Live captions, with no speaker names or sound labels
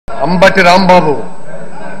Ambati Rambabu.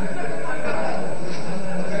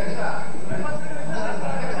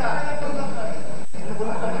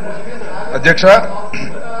 Adhyaksha,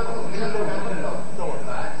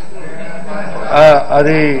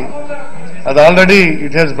 already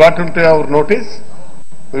it has brought into our notice.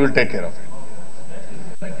 We will take care of it.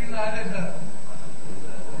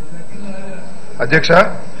 అధ్యక్ష,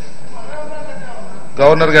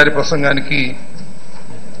 governor గారి ప్రసంగానికి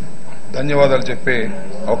ధన్యవాదాలు చెప్పే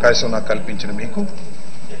అవకాశం నాకు కల్పించిన మీకు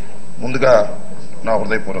ముందుగా నా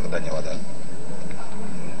హృదయపూర్వక ధన్యవాదాలు.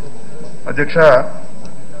 అధ్యక్ష,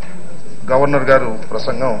 గవర్నర్ గారు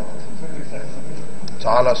ప్రసంగం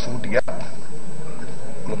చాలా సూటిగా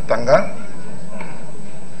క్లుప్తంగా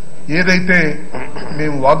ఏదైతే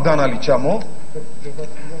మేము వాగ్దానాలు ఇచ్చామో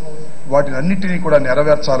వాటిని అన్నిటినీ కూడా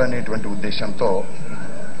నెరవేర్చాలనేటువంటి ఉద్దేశంతో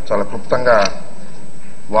చాలా క్లుప్తంగా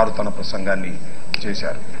వారు తన ప్రసంగాన్ని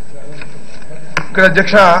చేశారు. ఇక్కడ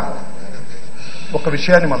అధ్యక్ష, ఒక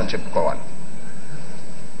విషయాన్ని మనం చెప్పుకోవాలి.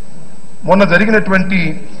 మొన్న జరిగినటువంటి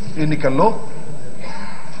ఎన్నికల్లో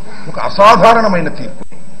ఒక అసాధారణమైన తీర్పు,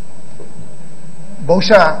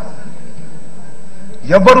 బహుశా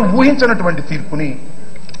ఎవరు ఊహించినటువంటి తీర్పుని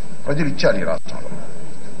ప్రజలు ఇచ్చారు ఈ రాష్ట్రంలో.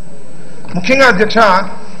 ముఖ్యంగా అధ్యక్ష,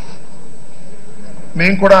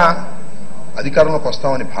 మేము కూడా అధికారంలోకి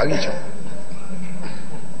వస్తామని భావించాం.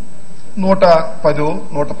 110,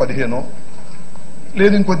 115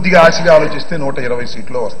 లేదు ఇంకొద్దిగా ఆశగా ఆలోచిస్తే 120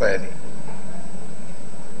 సీట్లు వస్తాయని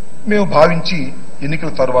మేము భావించి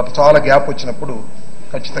ఎన్నికల తర్వాత చాలా గ్యాప్ వచ్చినప్పుడు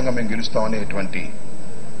ఖచ్చితంగా మేము గెలుస్తామనేటువంటి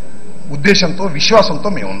ఉద్దేశంతో, విశ్వాసంతో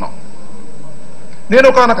మేము ఉన్నాం. నేను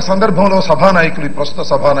ఒకనొక సందర్భంలో సభానాయకులు, ప్రస్తుత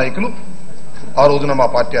సభానాయకులు, ఆ రోజున మా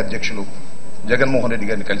పార్టీ అధ్యక్షులు జగన్మోహన్ రెడ్డి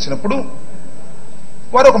గారిని కలిసినప్పుడు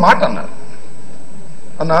వారు ఒక మాట అన్నారు.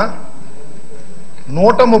 అన్నా,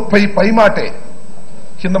 130 పై మాటే,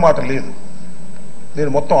 కింద మాట లేదు,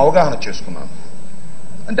 నేను మొత్తం అవగాహన చేసుకున్నాను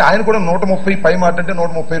అంటే ఆయన కూడా 130 పై మాట అంటే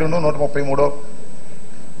 132, 133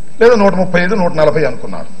 లేదా 135, 140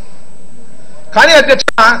 అనుకున్నారు. కానీ అధ్యక్ష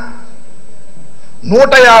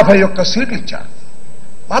 151 సీట్లు ఇచ్చారు.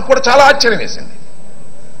 మాకు కూడా చాలా ఆశ్చర్యం వేసింది.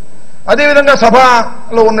 అదేవిధంగా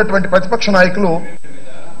సభలో ఉన్నటువంటి ప్రతిపక్ష నాయకులు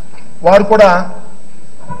వారు కూడా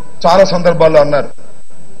చాలా సందర్భాల్లో అన్నారు.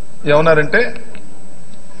 ఏమన్నారంటే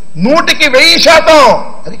 100కి 1000%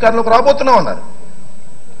 అధికారంలోకి రాబోతున్నాం అన్నారు.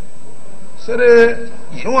 సరే,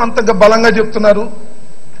 ఏమో అంత బలంగా చెప్తున్నారు.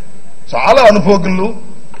 చాలా అనుభవజ్ఞులు.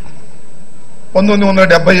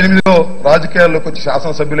 1978లో రాజకీయాల్లోకి వచ్చి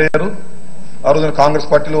శాసనసభ్యులయ్యారు. ఆ రోజున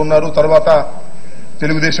కాంగ్రెస్ పార్టీలో ఉన్నారు. తర్వాత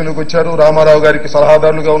తెలుగుదేశంలోకి వచ్చారు. రామారావు గారికి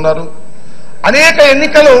సలహాదారులుగా ఉన్నారు. అనేక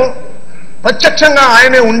ఎన్నికలు ప్రత్యక్షంగా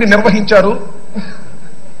ఆయనే ఉండి నిర్వహించారు.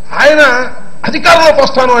 ఆయన అధికారంలోకి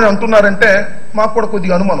వస్తాను అని అంటున్నారంటే మాకు కూడా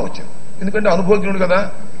కొద్దిగా అనుమానం వచ్చింది. ఎందుకంటే అనుభవజ్ఞుడు కదా,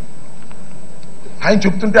 ఆయన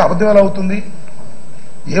చెప్తుంటే అబద్ధం ఎలా అవుతుంది?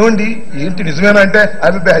 ఏమండి, ఏంటి నిజమేనా అంటే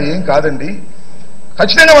అభిప్రాయం ఏం కాదండి,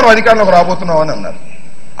 ఖచ్చితంగా మనం అధికారంలోకి రాబోతున్నాం అని అన్నారు.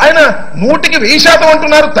 ఆయన 100కి 1000%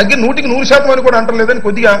 అంటున్నారు, తగ్గి 100కి 100% అని కూడా అంటలేదని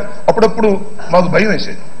కొద్దిగా అప్పుడప్పుడు మాకు భయం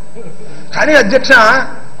వేసేది. కానీ అధ్యక్ష,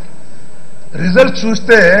 రిజల్ట్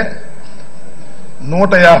చూస్తే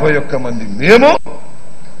 151 మంది మేము,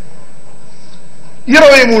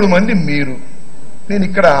 23 మంది మీరు. నేను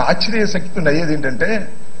ఇక్కడ ఆశ్చర్యశక్తి అయ్యేది ఏంటంటే,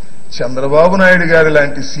 చంద్రబాబు నాయుడు గారి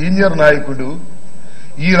లాంటి సీనియర్ నాయకుడు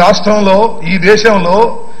ఈ రాష్ట్రంలో, ఈ దేశంలో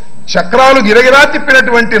చక్రాలు గిరగిరా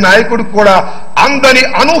తిప్పినటువంటి నాయకుడు కూడా అందని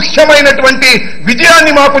అనూహ్యమైనటువంటి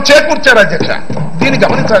విజయాన్ని మాకు చేకూర్చారు అధ్యక్ష. దీన్ని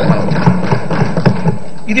గమనించాలి మనం.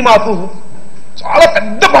 ఇది మాకు చాలా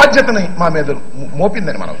పెద్ద బాధ్యతని మా మీద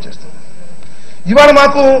మోపిందని మనం చేస్తున్నాం. ఇవాళ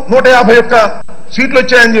మాకు 151 సీట్లు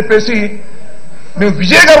వచ్చాయని చెప్పేసి మేము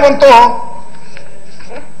విజయ గర్వంతో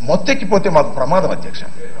మొత్తెక్కిపోతే మాకు ప్రమాదం అధ్యక్ష.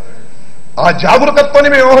 ఆ జాగరూకతతోనే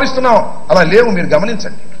మేము వ్యవహరిస్తున్నాం. అలా లేవు, మీరు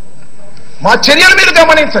గమనించండి. మా చర్యలు మీరు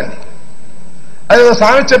గమనించండి. అదే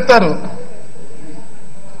సామెత చెప్తారు,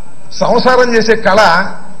 సంసారం చేసే కళ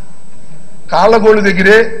కాళ్ళగోళ్ళు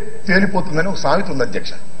దగ్గరే తేలిపోతుందని ఒక సామెత ఉంది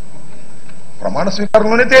అధ్యక్ష. ప్రమాణ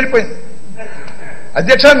స్వీకారంలోనే తేలిపోయింది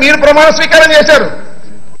అధ్యక్ష. మీరు ప్రమాణ స్వీకారం చేశారు,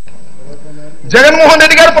 జగన్మోహన్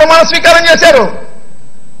రెడ్డి గారు ప్రమాణ స్వీకారం చేశారు.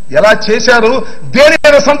 ఎలా చేశారు, దేని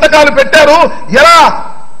మీద సంతకాలు పెట్టారు, ఎలా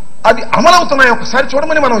అది అమలవుతున్నాయి ఒకసారి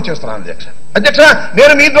చూడమని మనం చేస్తున్నాం అధ్యక్ష. అధ్యక్ష,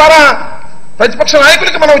 నేను మీ ద్వారా ప్రతిపక్ష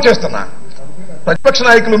నాయకులకి మనం చేస్తున్నా. ప్రతిపక్ష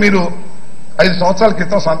నాయకులు మీరు 5 సంవత్సరాల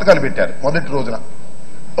క్రితం సంతకాలు పెట్టారు. మొదటి రోజున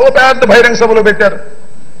ఓ పెద్ద బహిరంగ సభలో పెట్టారు.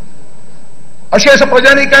 అశేష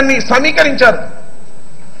ప్రజానీకాన్ని సమీకరించారు.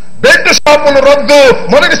 బెల్ట్ షాపులు రద్దు,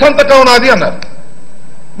 మొదటి సంతకం నాది అన్నారు.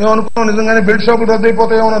 మేము అనుకున్నాం నిజంగానే బెల్ట్ షాపులు రద్దు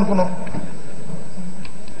అయిపోతాయేమో అనుకున్నాం.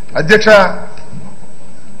 అధ్యక్ష,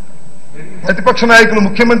 ప్రతిపక్ష నాయకులు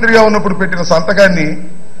ముఖ్యమంత్రిగా ఉన్నప్పుడు పెట్టిన సంతకాన్ని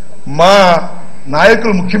మా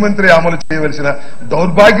నాయకులు ముఖ్యమంత్రి అమలు చేయవలసిన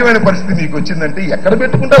దౌర్భాగ్యమైన పరిస్థితి మీకు వచ్చిందంటే ఎక్కడ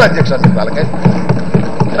పెట్టుకుంటారు అధ్యక్ష మీరు వాళ్ళకి?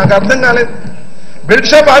 నాకు అర్థం కాలేదు. Belt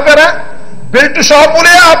shop ఆపారా? బెల్ట్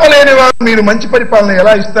షాపులే ఆపలేని వారు మీరు మంచి పరిపాలన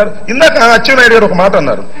ఎలా ఇస్తారు? ఇందాక అచ్చెన్నాయుడు గారు ఒక మాట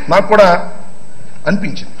అన్నారు, నాకు కూడా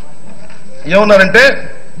అనిపించింది. ఏమన్నారంటే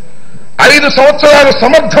 5 సంవత్సరాలు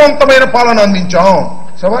సమర్థవంతమైన పాలన అందించాం.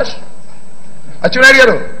 శభాష్ అచ్చెన్నాయుడు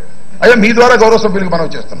గారు. అయ్యా మీ ద్వారా గౌరవ సభ్యులకు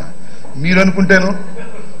మనవి చేస్తున్నా. మీరు అనుకుంటేను,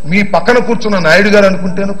 మీ పక్కన కూర్చున్న నాయుడు గారు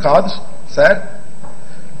అనుకుంటేను కాదు సార్.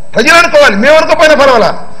 ప్రజలు అనుకోవాలి, మేము అనుకోపోయినా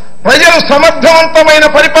పర్వాలా. ప్రజలు సమర్థవంతమైన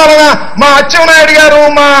పరిపాలన మా అచ్చెన్నాయుడు గారు,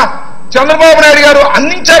 మా చంద్రబాబు నాయుడు గారు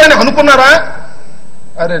అందించారని అనుకున్నారా?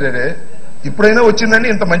 అరే ఇప్పుడైనా వచ్చిందండి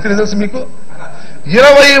ఇంత మంచి రిజల్ట్స్ మీకు.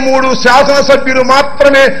 23 శాసనసభ్యులు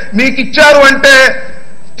మాత్రమే మీకు ఇచ్చారు అంటే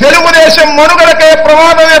తెలుగుదేశం మనుగడకే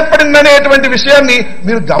ప్రమాదం ఏర్పడిందనేటువంటి విషయాన్ని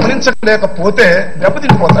మీరు గమనించలేకపోతే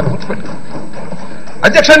దెబ్బతిండిపోతారు, గుర్తుపెట్టుకోండి.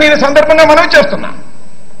 అధ్యక్ష, నేను సందర్భంగా మనవి చేస్తున్నా,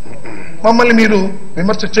 మమ్మల్ని మీరు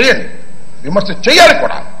విమర్శ చేయండి, విమర్శ చేయాలి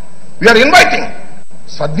కూడా. వీఆర్ ఇన్వైటింగ్,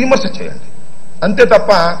 సద్విమర్శ చేయండి అంతే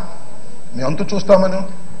తప్ప మీ అంతు చూస్తామని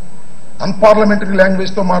అన్పార్లమెంటరీ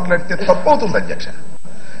లాంగ్వేజ్ తో మాట్లాడితే తప్పు అవుతుంది అధ్యక్ష.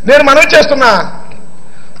 నేను మనవి చేస్తున్నా,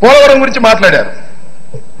 పోలవరం గురించి మాట్లాడారు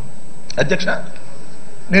అధ్యక్ష.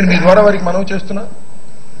 నేను మీ ద్వారా వారికి మనవి చేస్తున్నా,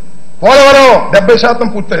 పోలవరం 70%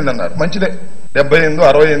 పూర్తయిందన్నారు. మంచిదే, 78,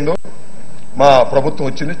 68 మా ప్రభుత్వం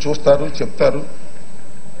వచ్చింది, చూస్తారు, చెప్తారు.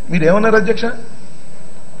 మీరేమన్నారు అధ్యక్ష?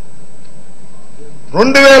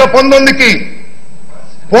 2019కి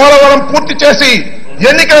పోలవరం పూర్తి చేసి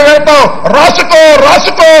ఎన్నికలు వెళ్తాం, రాసుకో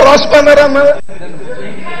రాసుకో రాసుకో అన్నారా?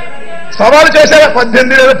 సవాలు చేశారా?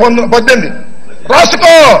 18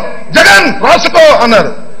 రాసుకో జగన్ రాసుకో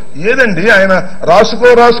అన్నారు. ఏదండి ఆయన రాసుకో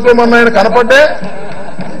రాసుకోమన్న ఆయన కనపడ్డే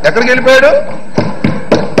ఎక్కడికి వెళ్ళిపోయాడు?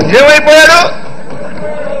 ఏమైపోయాడు?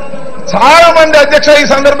 చాలా మంది అధ్యక్ష ఈ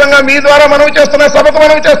సందర్భంగా మీ ద్వారా మనవి చేస్తున్నా, సభకు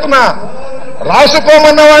మనవి చేస్తున్నా,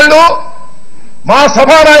 రాసుకోమన్న వాళ్ళు మా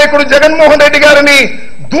సభానాయకుడు జగన్మోహన్ రెడ్డి గారిని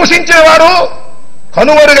దూషించేవారు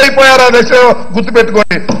కనుమరుగైపోయారు. ఆ దశలో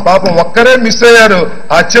గుర్తుపెట్టుకోండి. పాపం ఒక్కరే మిస్ అయ్యారు,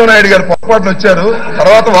 అచ్చెన్నాయుడు గారు పొరపాటున వచ్చారు.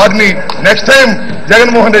 తర్వాత వారిని నెక్స్ట్ టైం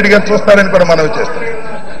జగన్మోహన్ రెడ్డి గారు చూస్తారని కూడా మనవి చేస్తారు.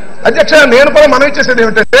 అధ్యక్ష, నేను కూడా మనవి చేసేది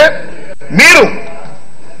ఏమిటంటే, మీరు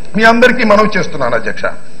మీ అందరికీ మనవి చేస్తున్నాను అధ్యక్ష,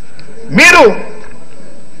 మీరు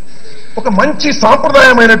ఒక మంచి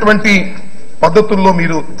సాంప్రదాయమైనటువంటి పద్ధతుల్లో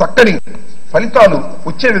మీరు చక్కని ఫలితాలు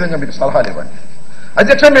వచ్చే విధంగా మీరు సలహాలు ఇవ్వండి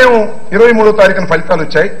అధ్యక్ష. మేము 23వ తారీఖున ఫలితాలు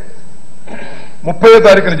వచ్చాయి. 30వ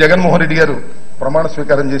తారీఖున జగన్మోహన్ రెడ్డి గారు ప్రమాణ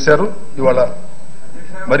స్వీకారం చేశారు. ఇవాళ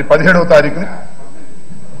మరి 17వ తారీఖున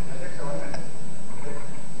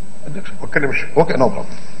అధ్యక్ష ఒక్క నిమిషం, ఓకే, నో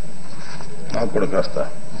ప్రాబ్లం. నాకు కూడా కాస్త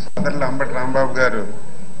అంబటి రాంబాబు గారు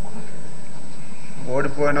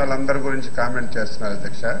ఓడిపోయిన వాళ్ళందరి గురించి కామెంట్ చేస్తున్నారు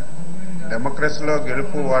అధ్యక్ష. డెమోక్రసీలో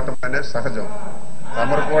గెలుపు ఓటమి అనేది సహజం.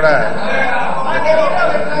 తమరు కూడా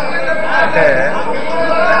అంటే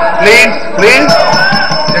ప్లీజ్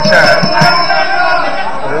అధ్యక్ష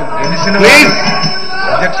గెలిచిన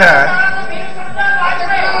అధ్యక్ష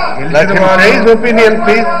ఒపీనియన్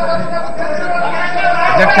ప్లీజ్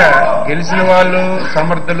అధ్యక్ష, గెలిచిన వాళ్ళు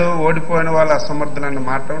సమర్థులు, ఓడిపోయిన వాళ్ళు అసమర్థులు అన్న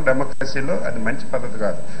మాట డెమోక్రసీలో అది మంచి పద్ధతి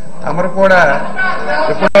కాదు. తమరు కూడా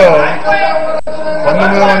ఇప్పుడు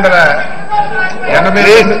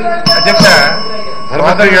 1980 అధ్యక్ష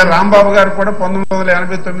రాంబాబు గారు కూడా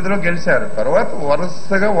 1989లో గెలిచారు. తర్వాత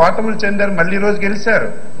వరుసగా ఓటములు చెందారు, మళ్ళీ రోజు గెలిచారు.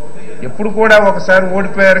 ఎప్పుడు కూడా ఒకసారి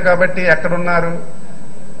ఓడిపోయారు కాబట్టి ఎక్కడున్నారు,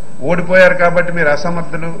 ఓడిపోయారు కాబట్టి మీరు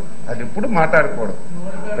అసమర్థులు, అది ఎప్పుడు మాట్లాడకూడదు.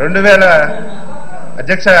 2000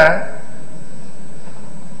 అధ్యక్ష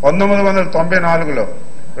 1994లో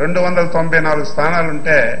 294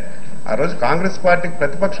 స్థానాలుంటే ఆ రోజు కాంగ్రెస్ పార్టీకి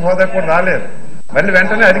ప్రతిపక్ష హోదా కూడా రాలేదు. మళ్ళీ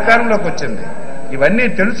వెంటనే అధికారంలోకి వచ్చింది. ఇవన్నీ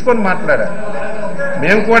తెలుసుకొని మాట్లాడారు.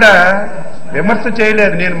 మేము కూడా విమర్శ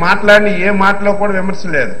చేయలేదు. నేను మాట్లాడిన ఏ మాటలో కూడా విమర్శ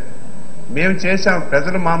లేదు. మేము చేశాం.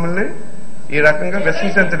 ప్రజలు మమ్మల్ని ఈ రకంగా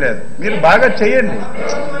విశ్వసించలేదు. మీరు బాగా చేయండి.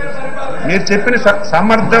 మీరు చెప్పిన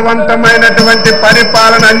సమర్థవంతమైనటువంటి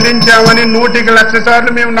పరిపాలన అందించామని 100కి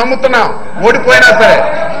 1,00,000 మేము నమ్ముతున్నాం. ఓడిపోయినా సరే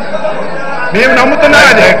మేము నమ్ముతున్నాం.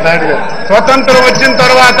 అది స్వతంత్రం వచ్చిన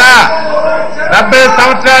తర్వాత 70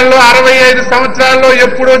 సంవత్సరాల్లో 65 సంవత్సరాల్లో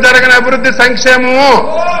ఎప్పుడూ జరగని అభివృద్ధి సంక్షేమము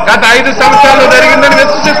గత 5 సంవత్సరాల్లో జరిగిందని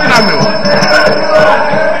విశ్వసిస్తున్నాం. మేము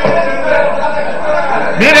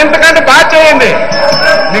మీరు ఎంతకంటే బాగా చేయండి,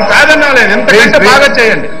 మీకు కాదన్నా లేదు, ఎంతకంటే బాగా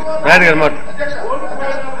చేయండి.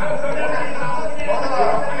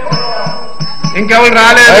 ఇంకెవరు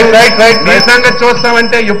రాలేదు, మీ సంగతి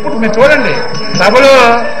చూస్తామంటే ఎప్పుడు మీరు చూడండి. సభలో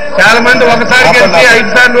చాలా మంది ఒకసారి గెలిచి 5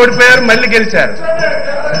 సార్లు ఓడిపోయారు, మళ్ళీ గెలిచారు.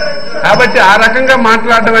 కాబట్టి ఆ రకంగా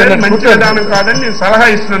మాట్లాడడం అనేది మంచి విధానం కాదని నేను సలహా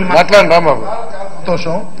ఇస్తున్నాను. మాట్లాడండి రాంబాబు.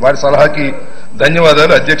 సంతోషం, వారి సలహాకి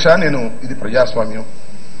ధన్యవాదాలు అధ్యక్ష. నేను ఇది ప్రజాస్వామ్యం,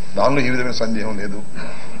 దానిలో ఏ విధమైన సందేహం లేదు.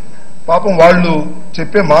 పాపం వాళ్ళు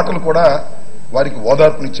చెప్పే మాటలు కూడా వారికి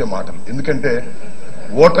ఓదార్పునిచ్చే మాటలు. ఎందుకంటే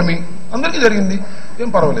ఓటమి అందరికీ జరిగింది, ఏం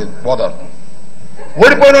పర్వాలేదు, ఓదార్పు.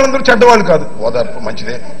 ఓడిపోయిన వాళ్ళందరూ చెడ్డవాళ్ళు కాదు, ఓదార్పు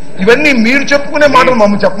మంచిదే. ఇవన్నీ మీరు చెప్పుకునే మాటలు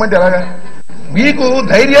మమ్మల్ని చెప్పమంటే ఎలాగా? మీకు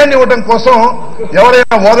ధైర్యాన్ని ఇవ్వడం కోసం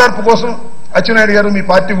ఎవరైనా ఓదార్పు కోసం అచ్చెన్నాయుడు గారు మీ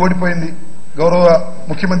పార్టీ ఓడిపోయింది, గౌరవ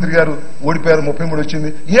ముఖ్యమంత్రి గారు ఓడిపోయారు, 33 వచ్చింది,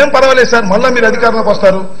 ఏం పర్వాలేదు సార్, మళ్ళా మీరు అధికారంలోకి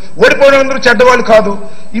వస్తారు, ఓడిపోయిన అందరూ చెడ్డవాళ్ళు కాదు,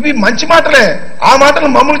 ఇవి మంచి మాటలే. ఆ మాటలు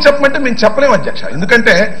మమ్మల్ని చెప్పమంటే మేము చెప్పలేము అధ్యక్ష.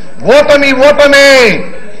 ఎందుకంటే ఓటమే,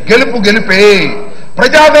 గెలుపు గెలుపే,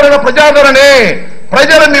 ప్రజాదరణే.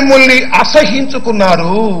 ప్రజలు మిమ్మల్ని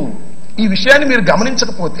అసహించుకున్నారు. ఈ విషయాన్ని మీరు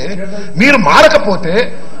గమనించకపోతే, మీరు మారకపోతే,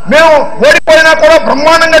 మేము ఓడిపోయినా కూడా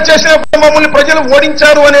బ్రహ్మాండంగా చేసినప్పుడు మమ్మల్ని ప్రజలు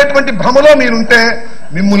ఓడించారు అనేటువంటి భ్రమలో మీరుంటే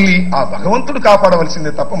మిమ్మల్ని ఆ భగవంతుడు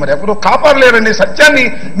కాపాడవలసిందే తప్ప మరెవరూ కాపాడలేరనే సత్యాన్ని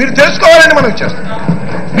మీరు తెలుసుకోవాలని మనం చేస్తున్నాం.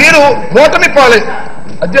 మీరు ఓటమి పాలే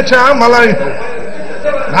అధ్యక్ష. మళ్ళా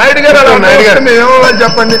నాయుడు గారు మేమేమో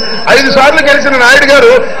చెప్పండి, 5 సార్లు గెలిచిన నాయుడు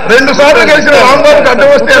గారు 2 సార్లు గెలిచిన రాంబాబుకి అడ్డం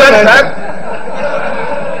వస్తే ఎలా సార్?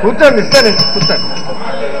 కూర్చోండి, కూర్చోండి,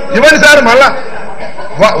 ఇవ్వండి సార్, మళ్ళా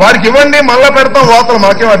వారికి ఇవ్వండి, మళ్ళా పెడతాం వాతలు,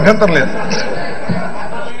 మాకేం అభ్యంతరం లేదు.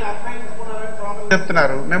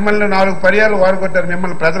 చెప్తున్నారు మిమ్మల్ని 4 పర్యాలు వారు కొట్టారు,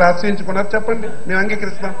 మిమ్మల్ని ప్రజలు ఆశ్రయించుకున్నారు, చెప్పండి, మేము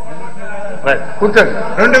అంగీకరిస్తాం. కూర్చోండి.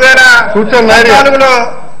 2014లో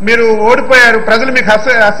మీరు ఓడిపోయారు, ప్రజలు మీకు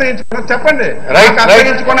అసహించుకున్నారు, చెప్పండి,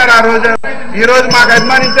 అసహించుకున్నారు ఆ రోజు, ఈ రోజు మాకు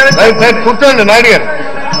అభిమానించారు. కూర్చోండి నాయుడు గారు,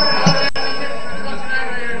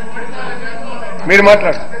 మీరు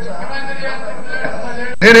మాట్లాడు.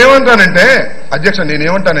 నేనేమంటానంటే అధ్యక్ష,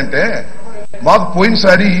 మాకు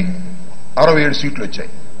పోయినసారి 67 సీట్లు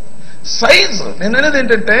వచ్చాయి. సైజు నేను అనేది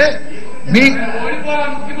ఏంటంటే, మీ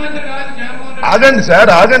ఆగండి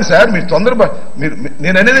సార్, మీరు మీరు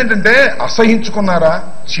నేను అనేది ఏంటంటే, అసహించుకున్నారా,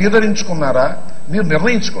 చీదరించుకున్నారా, మీరు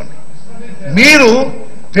నిర్ణయించుకోండి. మీరు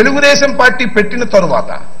తెలుగుదేశం పార్టీ పెట్టిన తరువాత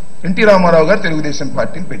ఎన్టీ రామారావు గారు తెలుగుదేశం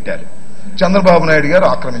పార్టీని పెట్టారు, చంద్రబాబు నాయుడు గారు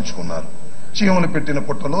ఆక్రమించుకున్నారు, చీమలు పెట్టిన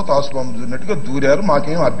పుట్టలో తాసుబాంబు దూరినట్టుగా దూరారు.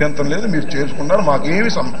 మాకేం అభ్యంతరం లేదు, మీరు చేసుకున్నారు, మాకేమి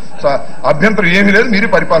అభ్యంతరం ఏమీ లేదు, మీరు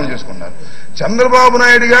పరిపాలన చేసుకున్నారు. చంద్రబాబు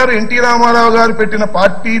నాయుడు గారు ఎన్టీ రామారావు గారు పెట్టిన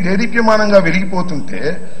పార్టీ దేదీప్యమానంగా వెలిగిపోతుంటే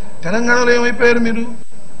తెలంగాణలో ఏమైపోయారు మీరు?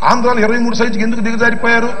 ఆంధ్రాలో 23 సైజుకి ఎందుకు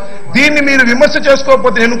దిగజారిపోయారు? దీన్ని మీరు విమర్శ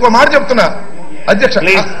చేసుకోకపోతే నేను ఇంకో మాట చెప్తున్నా అధ్యక్ష,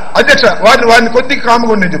 వారిని కొద్దిగా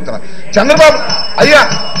కాముగా నేను చెప్తున్నా. చంద్రబాబు అయ్యా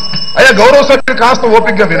గౌరవ సభ్యులు కాస్త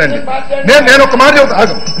ఓపికగా వినండి. నేను ఒక మాట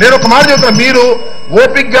చెప్తున్నా, మీరు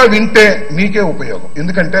ఓపికగా వింటే మీకే ఉపయోగం.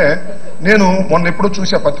 ఎందుకంటే నేను మొన్న ఎప్పుడో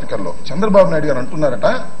చూసే పత్రికల్లో చంద్రబాబు నాయుడు గారు అంటున్నారట,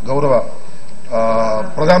 గౌరవ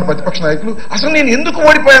ప్రధాన ప్రతిపక్ష నాయకులు, అసలు నేను ఎందుకు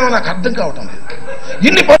ఓడిపోయానో నాకు అర్థం కావటం లేదు,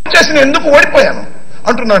 ఇన్ని పనులు చేసి నేను ఎందుకు ఓడిపోయాను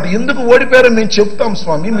అంటున్నాడు. ఎందుకు ఓడిపోయారని మేము చెప్తాం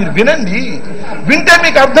స్వామి, మీరు వినండి, వింటే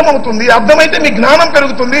మీకు అర్థమవుతుంది, అర్థమైతే మీ జ్ఞానం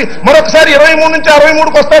పెరుగుతుంది. మరొకసారి 23 నుంచి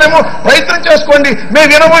 63కి వస్తారేమో ప్రయత్నం చేసుకోండి. మేము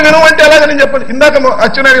వినము అంటే ఎలాగని చెప్పండి. ఇందాక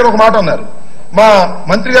అచ్చెన్నాయుడు గారు ఒక మాట అన్నారు, మా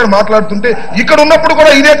మంత్రి గారు మాట్లాడుతుంటే, ఇక్కడ ఉన్నప్పుడు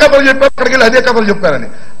కూడా ఇదే కథలు చెప్పారు, అక్కడికి వెళ్ళి అదే కథలు చెప్పారని.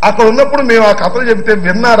 అక్కడ ఉన్నప్పుడు మేము ఆ కథలు చెబితే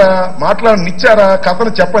విన్నారా, మాట్లాడనిచ్చారా,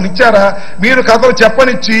 కథలు చెప్పనిచ్చారా? మీరు కథలు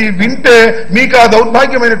చెప్పనిచ్చి వింటే మీకు ఆ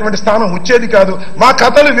దౌర్భాగ్యమైనటువంటి స్థానం వచ్చేది కాదు. మా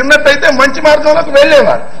కథలు విన్నట్టయితే మంచి మార్గంలోకి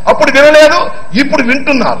వెళ్లేవారు. అప్పుడు వినలేదు, ఇప్పుడు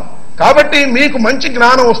వింటున్నారు. కాబట్టి మీకు మంచి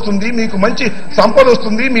జ్ఞానం వస్తుంది, మీకు మంచి సంపద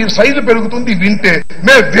వస్తుంది, మీ సైజు పెరుగుతుంది. వింటే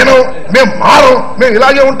మేము వినం, మేము మారం, మేము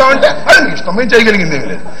ఇలాగే ఉంటామంటే అది మీ ఇష్టం, మేము చేయగలిగింది ఏమి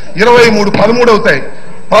లేదు. 23 13 అవుతాయి,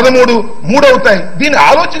 13 3 అవుతాయి. దీన్ని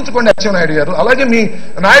ఆలోచించుకోండి అచ్చెన్నాయుడు గారు. అలాగే మీ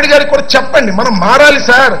నాయుడు గారికి కూడా చెప్పండి, మనం మారాలి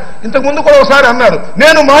సార్. ఇంతకు ముందు కూడా ఒకసారి అన్నారు,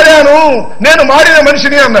 నేను మారిన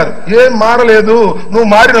మనిషిని అన్నారు. ఏం మారలేదు, నువ్వు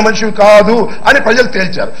మారిన మనిషివి కాదు అని ప్రజలు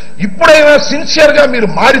తేల్చారు. ఇప్పుడైనా సిన్సియర్ గా మీరు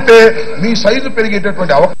మారితే మీ సైజు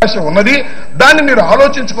పెరిగేటటువంటి అవకాశం ఉన్నది. దాన్ని మీరు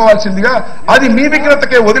ఆలోచించుకోవాల్సిందిగా, అది మీ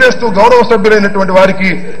విఘ్నతకే వదిలేస్తూ గౌరవ సభ్యులైనటువంటి వారికి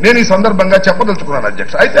నేను ఈ సందర్భంగా చెప్పదలుచుకున్నాను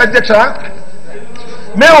అధ్యక్ష. అయితే అధ్యక్ష,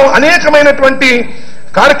 మేము అనేకమైనటువంటి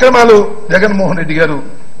కార్యక్రమాలు జగన్మోహన్ రెడ్డి గారు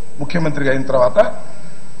ముఖ్యమంత్రిగా అయిన తర్వాత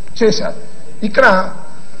చేశారు. ఇక్కడ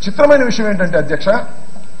చిత్రమైన విషయం ఏంటంటే అధ్యక్ష,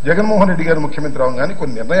 జగన్మోహన్ రెడ్డి గారు ముఖ్యమంత్రి అవగానే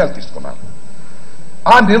కొన్ని నిర్ణయాలు తీసుకున్నారు.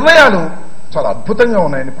 ఆ నిర్ణయాలు చాలా అద్భుతంగా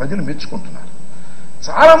ఉన్నాయని ప్రజలు మెచ్చుకుంటున్నారు.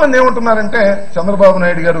 చాలా మంది ఏమంటున్నారంటే, చంద్రబాబు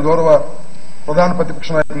నాయుడు గారు గౌరవ ప్రధాన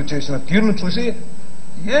ప్రతిపక్ష నాయకులు చేసిన తీరును చూసి,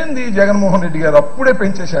 ఏంది జగన్మోహన్ రెడ్డి గారు అప్పుడే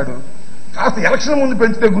పెంచేశాడు, కాస్త ఎలక్షన్ ముందు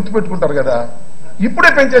పెంచితే గుర్తుపెట్టుకుంటారు కదా, ఇప్పుడే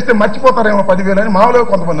పెంచేస్తే మర్చిపోతారేమో 10,000 అని మాలో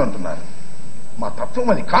కొంతమంది అంటున్నారు. మా తత్వం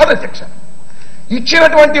అది కాదు అధ్యక్ష.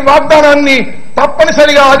 ఇచ్చినటువంటి వాగ్దానాన్ని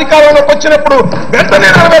తప్పనిసరిగా అధికారంలోకి వచ్చినప్పుడు వెంటనే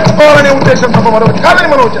నెరవేర్చుకోవాలనే ఉద్దేశం తప్ప మరొకటి కాదని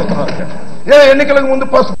మనం చేస్తున్నాం. ఎన్నికలకు ముందు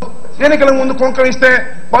పసుపు, ఎన్నికల ముందు కుంకం ఇస్తే,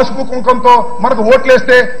 పసుపు కుంకంతో మనకు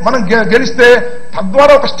ఓట్లేస్తే, మనం గెలిస్తే,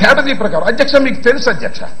 తద్వారా ఒక స్ట్రాటజీ ప్రకారం. అధ్యక్ష మీకు తెలుసు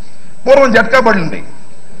అధ్యక్ష, పూర్వం జట్కా బళ్ళు ఉంది.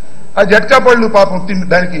 ఆ జట్కా బళ్ళు పాపం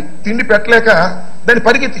దానికి తిండి పెట్టలేక దాన్ని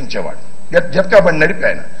పరిగెత్తించేవాడు. జట్కా బండి నడిపి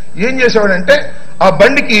ఆయన ఏం చేసేవాడంటే ఆ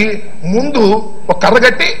బండికి ముందు ఒక కర్ర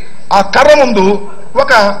కట్టి ఆ కర్ర ముందు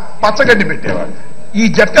ఒక పచ్చగడ్డి పెట్టేవాడు. ఈ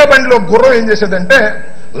జట్కా బండిలో గుర్రం ఏం చేసేదంటే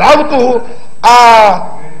లాగుతూ ఆ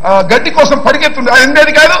గడ్డి కోసం పరిగెత్తుంది.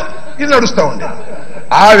 ఎండేది కాదు, ఇది నడుస్తూ ఉండేది.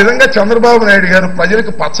 ఆ విధంగా చంద్రబాబు నాయుడు గారు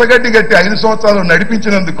ప్రజలకు పచ్చగడ్డి గట్టి 5 సంవత్సరాలు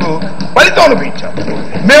నడిపించినందుకు ఫలితం అనిపించాం.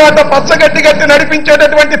 మేమంతా పచ్చగడ్డి గట్టి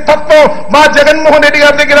నడిపించేటటువంటి తత్వం మా జగన్మోహన్ రెడ్డి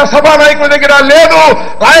గారి దగ్గర, సభానాయకుల దగ్గర లేదు.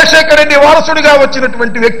 రాజశేఖర రెడ్డి వారసుడిగా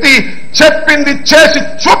వచ్చినటువంటి వ్యక్తి చెప్పింది చేసి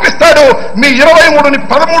చూపిస్తాడు. మీ 23ని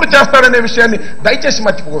 13 చేస్తాడనే విషయాన్ని దయచేసి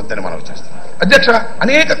మర్చిపోవద్దని మనం చేస్తాం. అధ్యక్ష,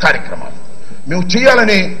 అనేక కార్యక్రమాలు మేము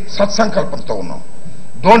చేయాలని సత్సంకల్పంతో ఉన్నాం.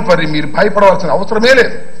 డోంట్ వరీ, మీరు భయపడవలసిన అవసరమే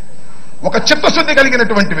లేదు. ఒక చిత్తశుద్ధి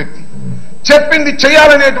కలిగినటువంటి వ్యక్తి, చెప్పింది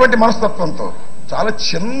చేయాలనేటువంటి మనస్తత్వంతో, చాలా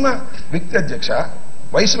చిన్న వ్యక్తి అధ్యక్ష,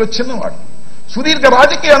 వయసులో చిన్నవాడు, సుదీర్ఘ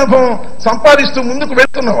రాజకీయ అనుభవం సంపాదిస్తూ ముందుకు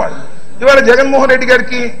వెళ్తున్నవాడు. ఇవాళ జగన్మోహన్ రెడ్డి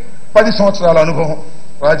గారికి 10 సంవత్సరాల అనుభవం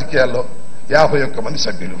రాజకీయాల్లో, 51 మంది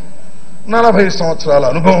సభ్యులు, 40 సంవత్సరాల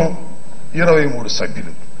అనుభవం, 23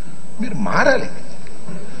 సభ్యులు. మీరు మారాలి,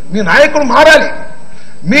 మీ నాయకులు మారాలి.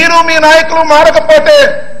 మీరు మీ నాయకులు మారకపోతే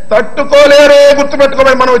తట్టుకోలేరే,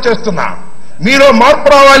 గుర్తుపెట్టుకోమని మనం చేస్తున్నా. మీలో మార్పు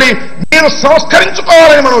రావాలి, మీరు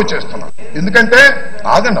సంస్కరించుకోవాలని మనం చేస్తున్నాం. ఎందుకంటే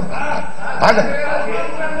ఆగండి ఆగండి,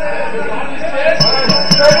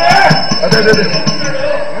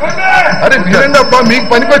 అరే వినండి అబ్బా, మీకు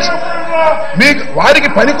పనికొచ్చి మీకు వారికి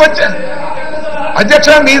పనికొచ్చే అధ్యక్ష,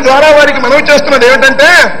 మీ ద్వారా వారికి మనవి చేస్తున్నది ఏమిటంటే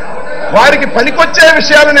వారికి పనికొచ్చే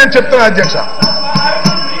విషయాలు నేను చెప్తున్నా అధ్యక్ష.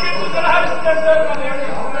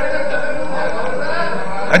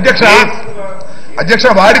 అధ్యక్ష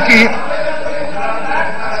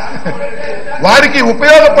వారికి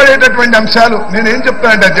ఉపయోగపడేటటువంటి అంశాలు నేనేం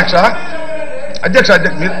చెప్తానంటే అధ్యక్ష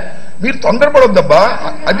మీరు తొందరపడొద్దబ్బా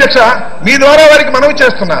అధ్యక్ష. మీ ద్వారా వారికి మనవి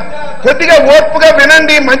చేస్తున్నా, కొద్దిగా ఓర్పుగా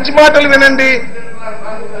వినండి, మంచి మాటలు వినండి.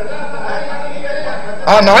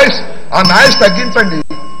 ఆ నాయిస్ తగ్గించండి.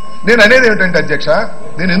 నేను అనేది ఏమిటంటే అధ్యక్ష,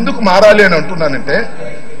 నేను ఎందుకు మారాలి అని అంటున్నానంటే,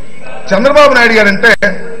 చంద్రబాబు నాయుడు గారంటే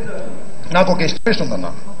నాకు ఒక ఎస్టిమేషన్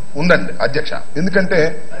ఉందండి అధ్యక్ష. ఎందుకంటే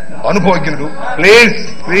అనుభవజ్ఞుడు, ప్లీజ్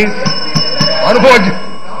అనుభవజ్ఞుడు.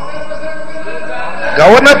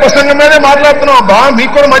 గవర్నర్ ప్రసంగం మీదే మాట్లాడుతున్నాం అబ్బా,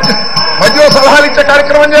 మీకు కూడా మధ్యలో సలహాలు ఇచ్చే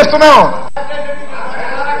కార్యక్రమం చేస్తున్నాం.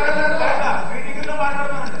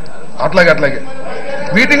 అట్లాగే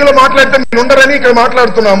మీటింగ్ లో మాట్లాడితే మీరు ఉండరని ఇక్కడ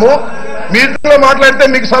మాట్లాడుతున్నాము, మీటింగ్ లో మాట్లాడితే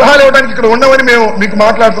మీకు సలహాలు ఇవ్వడానికి ఇక్కడ ఉండమని మేము మీకు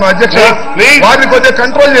మాట్లాడుతున్నాం అధ్యక్ష. వారిని కొద్దిగా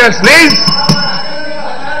కంట్రోల్ చేయాలి ప్లీజ్.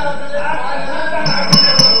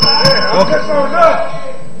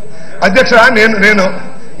 అధ్యక్ష, నేను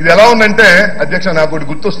ఇది ఎలా ఉందంటే అధ్యక్ష, నాకు ఒకటి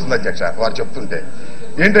గుర్తొస్తుంది అధ్యక్ష వారు చెప్తుంటే.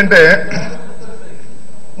 ఏంటంటే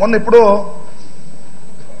మొన్న ఇప్పుడు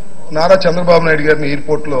నారా చంద్రబాబు నాయుడు గారిని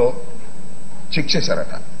ఎయిర్పోర్ట్ లో చెక్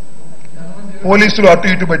చేశారట. పోలీసులు అటు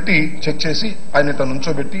ఇటు పెట్టి చెక్ చేసి ఆయన ఇట్లా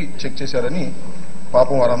నుంచోబెట్టి చెక్ చేశారని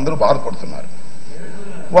పాపం వారందరూ బాధపడుతున్నారు.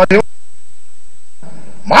 వారు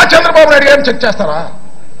మా చంద్రబాబు నాయుడు గారిని చెక్ చేస్తారా?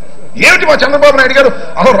 ఏమిటి మా చంద్రబాబు నాయుడు గారు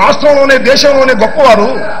అసలు రాష్ట్రంలోనే దేశంలోనే గొప్పవారు,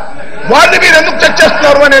 వారిని మీరు ఎందుకు చెక్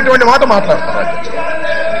చేస్తున్నారు అనేటువంటి మాట మాట్లాడుతున్నారు అధ్యక్ష.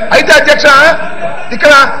 అయితే అధ్యక్ష,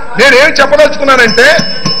 ఇక్కడ నేనేమి చెప్పదలుచుకున్నానంటే,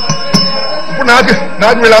 ఇప్పుడు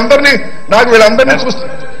నాకు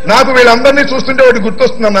వీళ్ళందరినీ చూస్తుంటే ఒకటి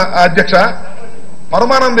గుర్తొస్తుందన్న అధ్యక్ష,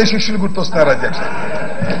 పరమానంద శిష్యులు గుర్తొస్తున్నారు అధ్యక్ష.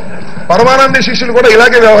 పరమానంద శిష్యులు కూడా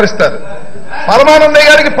ఇలాగే వ్యవహరిస్తారు. పరమానందయ్య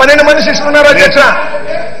గారికి 12 మంది శిష్యులు ఉన్నారు అధ్యక్ష,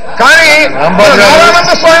 కానీ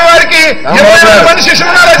నారాయణానంద స్వామి వారికి 22 మంది శిష్యులు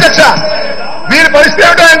ఉన్నారు అధ్యక్ష. వీరి పరిస్థితి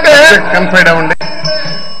ఏమిటంటే కన్ఫైడ్ అవ్వండి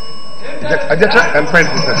అధ్యక్ష, కన్ఫైడ్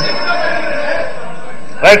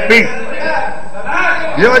రైట్ ప్లీజ్.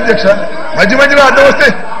 ఏమధ్యక్ష మధ్యలో అడ్డం వస్తే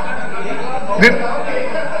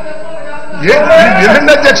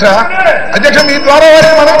వినండి అధ్యక్ష. మీ ద్వారా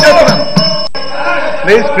వారికి మనం చేస్తున్నాను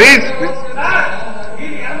ప్లీజ్.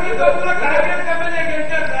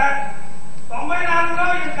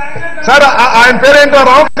 సార్ ఆయన పేరేంటో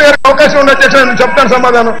రామకృష్ణ గారికి అవకాశం ఉంది అధ్యక్ష, నేను చెప్తాను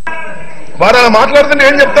సమాధానం. వారు అలా మాట్లాడుతుంటే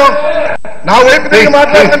ఏం చెప్తాం? నా వైపు తిరిగి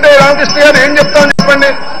మాట్లాడుతుంటే రామకృష్ణ గారు ఏం చెప్తామని చెప్పండి.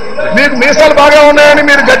 మీకు మీసాలు బాగా ఉన్నాయని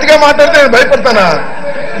మీరు గట్టిగా మాట్లాడితే నేను భయపడతానా?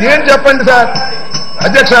 ఏం చెప్పండి సార్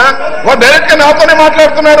అధ్యక్ష. వారు డైరెక్ట్ గా నాతోనే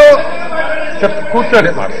మాట్లాడుతున్నారు.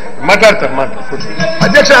 కూర్చోండి మాట్లాడతారు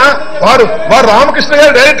అధ్యక్ష. వారు రామకృష్ణ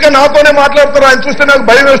గారు డైరెక్ట్ గా నాతోనే మాట్లాడుతున్నారు. ఆయన చూస్తే నాకు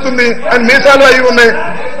భయం వేస్తుంది. ఆయన మీసాలు అవి ఉన్నాయి.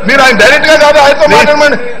 మీరు ఆయన డైరెక్ట్ గా కాదు ఆయనతో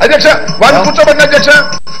మాట్లాడమని అధ్యక్ష. వారిని కూర్చోబెట్టిన అధ్యక్ష.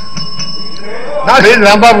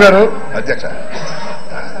 రాంబాబు గారు అధ్యక్ష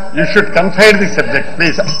You should confide the subject,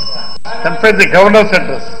 please. Confide the governor's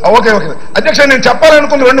address. Okay అధ్యక్ష, నేను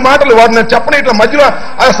చెప్పాలనుకున్న 2 మాటలు వాడు నేను చెప్పని ఇట్లా మధ్యలో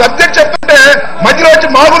ఆ సబ్జెక్ట్ చెప్తుంటే మధ్యలో వచ్చి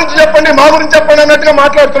మా గురించి చెప్పండి అన్నట్టుగా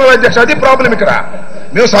మాట్లాడుతున్నారు అధ్యక్ష. అది ప్రాబ్లం ఇక్కడ.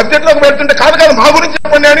 మేము సబ్జెక్ట్ లోకి వెళ్తుంటే కాదు మా గురించి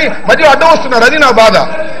చెప్పండి అని మధ్యలో అడ్డం వస్తున్నారు. అది నా బాధ.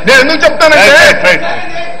 నేను ఎందుకు చెప్తానంటే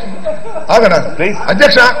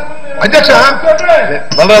అధ్యక్ష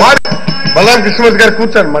బలరాం కృష్ణమూర్తి గారు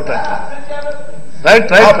కూర్చోండి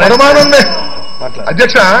పరమానంద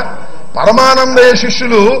అధ్యక్ష, పరమానందయ్య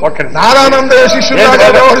శిష్యులు నారానందయ్య శిష్యులు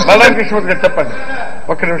బలరాం కృష్ణమూర్తి గారు చెప్పండి.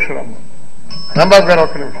 ఒక్క నిమిషం రాంబాబు గారు,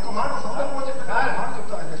 ఒక్క నిమిషం.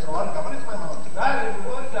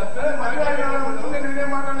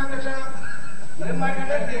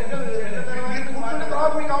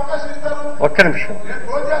 ఒక్క నిమిషం.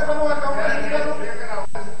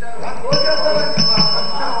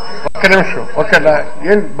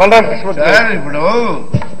 ఏం బలరాం కృష్ణమూర్తి గారు ఇప్పుడు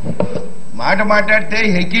మాట మాట్లాడితే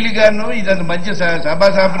హెకిలి గాను ఇదంత మంచి సభా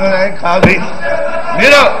సాంప్రదాయం కాదు.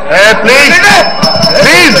 మీరు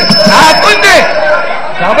నాకుంది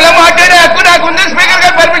సభలో మాట్లాడే హక్కు నాకుంది. స్పీకర్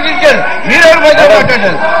గారు పర్మిషన్ ఇచ్చారు. మీరెవరు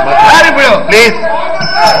మాట్లాడారు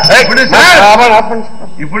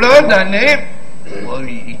ఇప్పుడు దాన్ని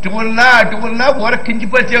ఇటుమున్నా అటుమున్నా ఊర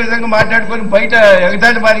కించిపరిచే విధంగా మాట్లాడుకొని బయట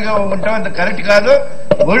ఎగతాళి మారిగా ఉంటాం. అంత కరెక్ట్ కాదు.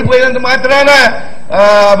 ఓడిపోయినంత మాత్రాన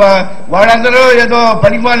వాళ్ళందరూ ఏదో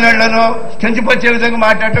పనికి మాట్లాడను కించిపరిచే విధంగా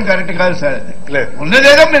మాట్లాడటం కరెక్ట్ కాదు సార్. అది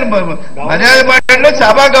ఉన్నదేదో మీరు మర్యాద మాట్లాడలేదు,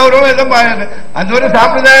 సభా గౌరవం ఏదో అందువరకు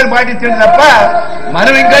సాంప్రదాయాలు పాటించింది తప్ప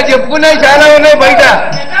మనం ఇంకా చెప్పుకునేవి చాలా ఉన్నాయి బయట.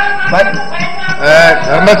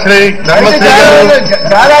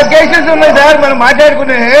 చాలా కేసెస్ ఉన్నాయి సార్ మనం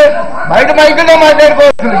మాట్లాడుకునే. బయట మైకుల్లో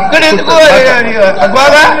మాట్లాడుకోవచ్చు, ఇక్కడ ఎందుకు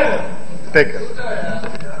బాగా?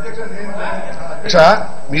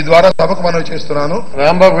 మీ ద్వారా సభకు మనవి చేస్తున్నాను.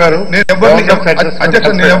 రాంబాబు గారు, అధ్యక్ష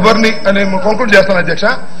నేను ఎవరిని కంక్లూడ్ చేస్తాను అధ్యక్ష.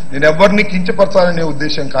 నేను ఎవరిని కించపరచాలనే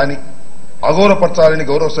ఉద్దేశం కానీ అగౌరవపరచాలని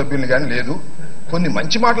గౌరవ సభ్యుల్ని కానీ లేదు. కొన్ని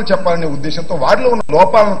మంచి మాటలు చెప్పాలనే ఉద్దేశంతో వారిలో ఉన్న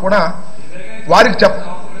లోపాలను కూడా వారికి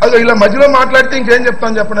అదో ఇలా మధ్యలో మాట్లాడితే ఇంకేం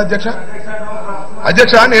చెప్తాను చెప్పండి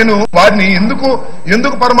అధ్యక్ష. నేను వారిని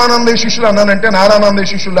ఎందుకు పరమానందయ్య శిష్యులు అన్నానంటే నారానందయ్య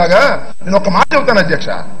శిష్యులాగా నేను ఒక మాట చెప్తాను అధ్యక్ష.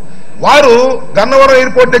 వారు గన్నవరం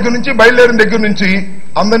ఎయిర్పోర్ట్ దగ్గర నుంచి బయలుదేరిన దగ్గర నుంచి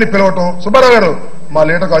అందరినీ పిలవటం, సుబ్బారావు గారు మా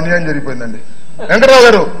లీడర్కు అన్యాయం జరిగిపోయిందండి, వెంకటరావు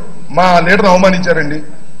గారు మా లీడర్ను అవమానించారండి,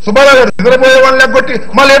 సుబ్బారావు గారు నిద్రపోయే వాళ్ళని ఎగ్గొట్టి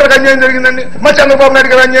మా లీడర్కి అన్యాయం జరిగిందండి, మా చంద్రబాబు నాయుడు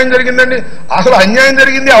గారు అన్యాయం జరిగిందండి. అసలు అన్యాయం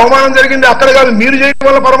జరిగింది, అవమానం జరిగింది అక్కడ కాదు, మీరు చేయడం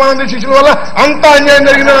వల్ల పరమానంద శిష్యుల వల్ల అంతా అన్యాయం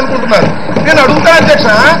జరిగిందని అనుకుంటున్నారు. నేను అడుగుతాను అధ్యక్ష,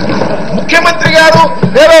 ముఖ్యమంత్రి గారు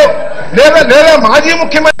లేదా మాజీ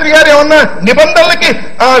ముఖ్యమంత్రి గారు ఏమన్నా నిబంధనలకి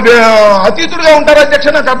అతీతుడుగా ఉంటారు అధ్యక్ష?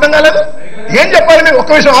 నాకు అర్థం కాలేదు. ఏం చెప్పాలి మీరు?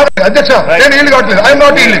 ఒక్క విషయం అధ్యక్ష, నేను ఈల్డ్ కావట్లేదు. I'm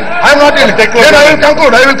not yielding. I will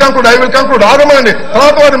conclude. ఆగమనండి,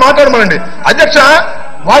 తర్వాత వారిని మాట్లాడమనండి అధ్యక్ష.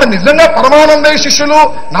 వారు నిజంగా పరమానందయ్య శిష్యులు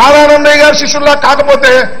నారానందయ్య గారి శిష్యుల్లా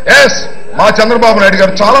కాకపోతే మా చంద్రబాబు నాయుడు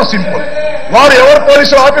గారు చాలా సింపుల్. వారు ఎవరు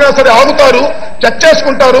పోలీసులు ఆపినా సరే ఆగుతారు, చెక్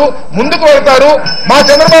చేసుకుంటారు, ముందుకు వెళ్తారు. మా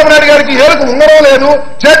చంద్రబాబు నాయుడు గారికి ఏలుకు ఉంగరం లేదు,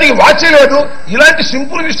 చేతికి వాచి లేదు. ఇలాంటి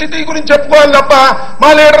సింపుల్ స్థితి గురించి చెప్పుకోవాలి తప్ప మా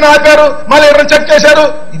లీడర్ని ఆపారు, మా లీడర్ని చెక్ చేశారు,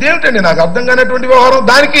 ఇదేమిటండి నాకు అర్థం కానటువంటి వ్యవహారం.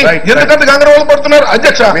 దానికి ఎందుకంటే గందరగోళం పడుతున్నారు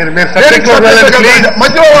అధ్యక్ష.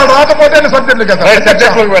 మధ్యలో వాళ్ళు రాకపోతే సబ్జెక్టులు కదా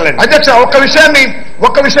అధ్యక్ష.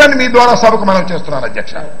 ఒక్క విషయాన్ని మీ ద్వారా సభకు మనం చేస్తున్నాను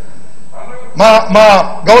అధ్యక్ష. మా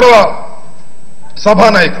గౌరవ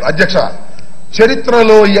సభానాయకులు అధ్యక్ష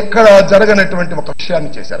చరిత్రలో ఎక్కడ జరగనటువంటి ఒక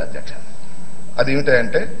విషయాన్ని చేశారు అధ్యక్ష. అది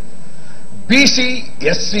ఏమిటంటే బీసీ,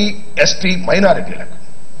 ఎస్సీ, ఎస్టీ మైనారిటీలకు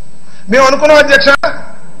మేము అనుకున్నాం అధ్యక్ష.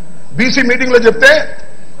 బీసీ మీటింగ్ లో చెప్తే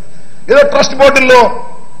ఏదో ట్రస్ట్ బోర్డుల్లో,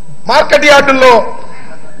 మార్కెట్ యార్డుల్లో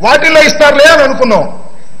వాటిల్లో ఇస్తారులే అని అనుకున్నాం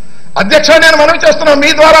అధ్యక్ష. నేను మనవి చేస్తున్నాను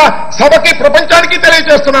మీ ద్వారా సభకి, ప్రపంచానికి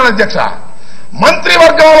తెలియజేస్తున్నాను అధ్యక్ష.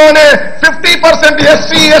 మంత్రివర్గంలోనే 50%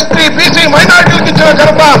 ఎస్సీ, ఎస్టీ, బీసీ మైనారిటీలకు ఇచ్చిన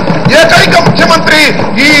ఘనత ఏకైక ముఖ్యమంత్రి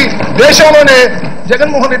ఈ దేశంలోనే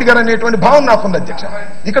జగన్మోహన్ రెడ్డి గారు అనేటువంటి భావన నాకుంది అధ్యక్ష.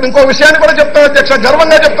 ఇక్కడ ఇంకో విషయాన్ని కూడా చెప్తాను అధ్యక్ష,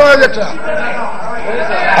 గర్వంగా చెప్తాను అధ్యక్ష.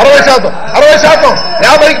 60%,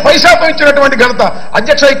 50% ఇచ్చినటువంటి ఘనత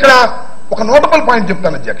అధ్యక్ష. ఇక్కడ ఒక నోటబుల్ పాయింట్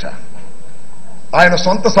చెప్తాను అధ్యక్ష. ఆయన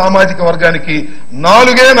సొంత సామాజిక వర్గానికి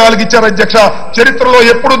 4 ఇచ్చారు అధ్యక్ష. చరిత్రలో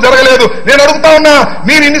ఎప్పుడు జరగలేదు. నేను అడుగుతా ఉన్నా,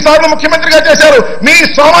 మీరు ఇన్నిసార్లు ముఖ్యమంత్రిగా చేశారు, మీ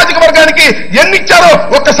సామాజిక వర్గానికి ఎన్ని ఇచ్చారో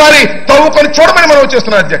ఒక్కసారి తవ్వుకొని చూడమని మనం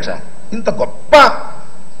చేస్తున్నాం అధ్యక్ష. ఇంత గొప్ప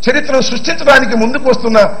చరిత్రను సృష్టించడానికి ముందుకు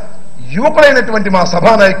వస్తున్న యువకుడైనటువంటి మా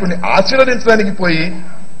సభానాయకుడిని ఆశీర్వదించడానికి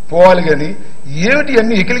పోవాలి కానీ ఏమిటి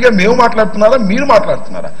అన్ని ఎకిలిగా మేము మాట్లాడుతున్నారా, మీరు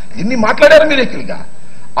మాట్లాడుతున్నారా? ఎన్ని మాట్లాడారా మీరు ఎకిలిగా?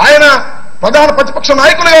 ఆయన ప్రధాన ప్రతిపక్ష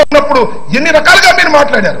నాయకులుగా ఉన్నప్పుడు ఎన్ని రకాలుగా మీరు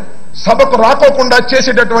మాట్లాడారు? సభకు రాకోకుండా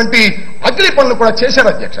చేసేటటువంటి అగ్ని పనులు కూడా చేశారు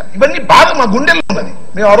అధ్యక్ష. ఇవన్నీ బాగా మా గుండెల్లో ఉన్నది.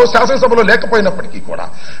 మేము ఆ రోజు శాసనసభలో లేకపోయినప్పటికీ కూడా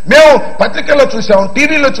మేము పత్రికల్లో చూసాం,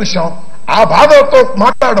 టీవీలో చూసాం. ఆ బాధతో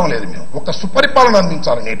మాట్లాడడం లేదు. మేము ఒక సుపరిపాలన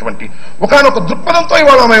అందించాలనేటువంటి ఒకనొక దృక్పథంతో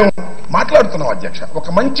ఇవాళ మేము మాట్లాడుతున్నాం అధ్యక్ష. ఒక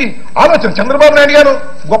మంచి ఆలోచన. చంద్రబాబు నాయుడు గారు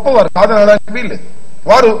గొప్పవారు కాదనడానికి వీల్లేదు.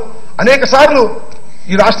 వారు అనేక సార్లు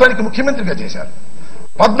ఈ రాష్ట్రానికి ముఖ్యమంత్రిగా చేశారు.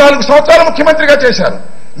 14 సంవత్సరాలు ముఖ్యమంత్రిగా చేశారు.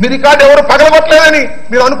 మీ రికార్డు ఎవరు పగలగొట్టలేదని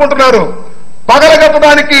మీరు అనుకుంటున్నారు.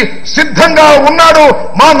 పగలగొట్టడానికి సిద్ధంగా ఉన్నాడు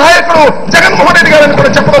మా నాయకుడు జగన్మోహన్ రెడ్డి గారని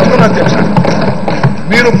కూడా చెప్పదలుచుకున్నారు అధ్యక్ష.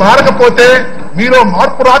 మీరు మారకపోతే, మీలో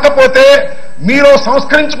మార్పు రాకపోతే, మీలో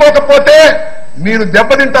సంస్కరించుకోకపోతే మీరు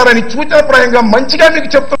దెబ్బతింటారని సూచనప్రాయంగా మంచిగా మీకు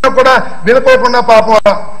చెప్తున్నా కూడా వినుకోకుండా పాపం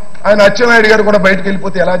ఆయన అచ్చెన్నాయుడు గారు కూడా బయటకు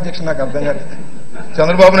వెళ్ళిపోతే ఎలా అధ్యక్ష నాకు అర్థం కాలేదు.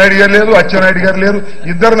 చంద్రబాబు నాయుడు గారు లేరు, అచ్చెన్నాయుడు గారు లేరు,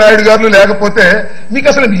 ఇద్దరు నాయుడు గారు లేకపోతే మీకు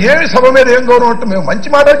అసలు ఏమి సభ మీద ఏం గౌరవం అంటే మేము మంచి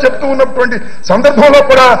మాటలు చెప్తూ ఉన్నటువంటి సందర్భంలో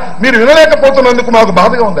కూడా మీరు వినలేకపోతున్నందుకు మాకు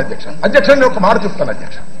బాధగా ఉంది అధ్యక్ష. అధ్యక్ష నేను ఒక మాట చెప్తాను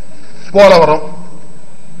అధ్యక్ష. పోలవరం,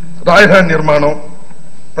 రాజధాని నిర్మాణం,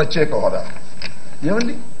 ప్రత్యేక హోదా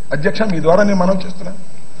ఏమండి అధ్యక్ష, మీ ద్వారా నేను మనం చేస్తున్నాను.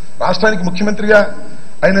 రాష్ట్రానికి ముఖ్యమంత్రిగా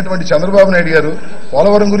అయినటువంటి చంద్రబాబు నాయుడు గారు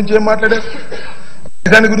పోలవరం గురించి ఏం మాట్లాడారు,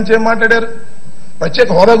 రాజధాని గురించి ఏం మాట్లాడారు, ప్రత్యేక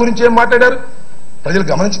హోదా గురించి ఏం మాట్లాడారు? ప్రజలు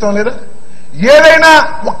గమనించడం లేదా? ఏదైనా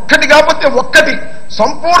ఒక్కటి కాకపోతే ఒక్కటి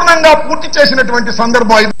సంపూర్ణంగా పూర్తి చేసినటువంటి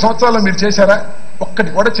సందర్భం 5 సంవత్సరాల్లో మీరు చేశారా? ఒక్కటి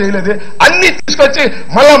కూడా చేయలేదే. అన్ని తీసుకొచ్చి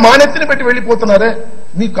మళ్ళా మానెత్తిని పెట్టి వెళ్ళిపోతున్నారే.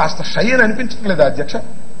 మీకు కాస్త షై అని అనిపించట్లేదా అధ్యక్ష?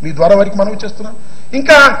 మీ ద్వారా వారికి మనవి చేస్తున్నాం.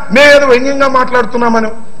 ఇంకా మేమేదో వ్యంగ్యంగా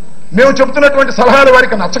మాట్లాడుతున్నామని మేము చెబుతున్నటువంటి సలహాలు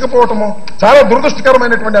వారికి నచ్చకపోవటము చాలా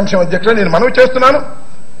దురదృష్టకరమైనటువంటి అంశం అధ్యక్ష. నేను మనవి చేస్తున్నాను.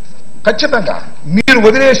 ఖచ్చితంగా మీరు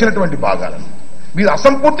వదిలేసినటువంటి భాగాలను, మీరు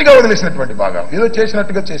అసంపూర్తిగా వదిలేసినటువంటి భాగాలు ఏదో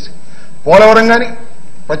చేసినట్టుగా చేసి పోలవరం కానీ,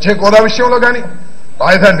 ప్రత్యేక హోదా విషయంలో కానీ,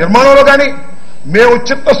 రాజధాని నిర్మాణంలో కానీ మేము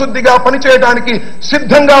చిత్తశుద్ధిగా పనిచేయడానికి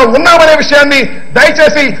సిద్ధంగా ఉన్నామనే విషయాన్ని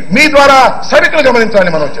దయచేసి మీ ద్వారా సభికులు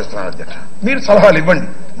గమనించాలని మనం చేస్తున్నాను అధ్యక్ష. మీరు సలహాలు ఇవ్వండి,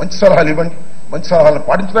 మంచి సలహాలు ఇవ్వండి. మంచి సలహాలను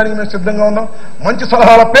పాటించడానికి మేము సిద్ధంగా ఉన్నాం. మంచి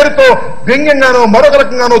సలహాల పేరుతో వ్యంగ్యంగానో మరొక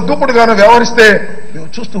రకంగానో దూకుడుగానో వ్యవహరిస్తే మేము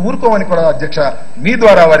చూస్తూ ఊరుకోమని కూడా అధ్యక్ష మీ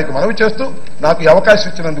ద్వారా వారికి మనవి చేస్తూ నాకు ఈ అవకాశం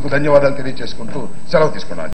ఇచ్చినందుకు ధన్యవాదాలు తెలియజేసుకుంటూ సెలవు తీసుకున్నాను.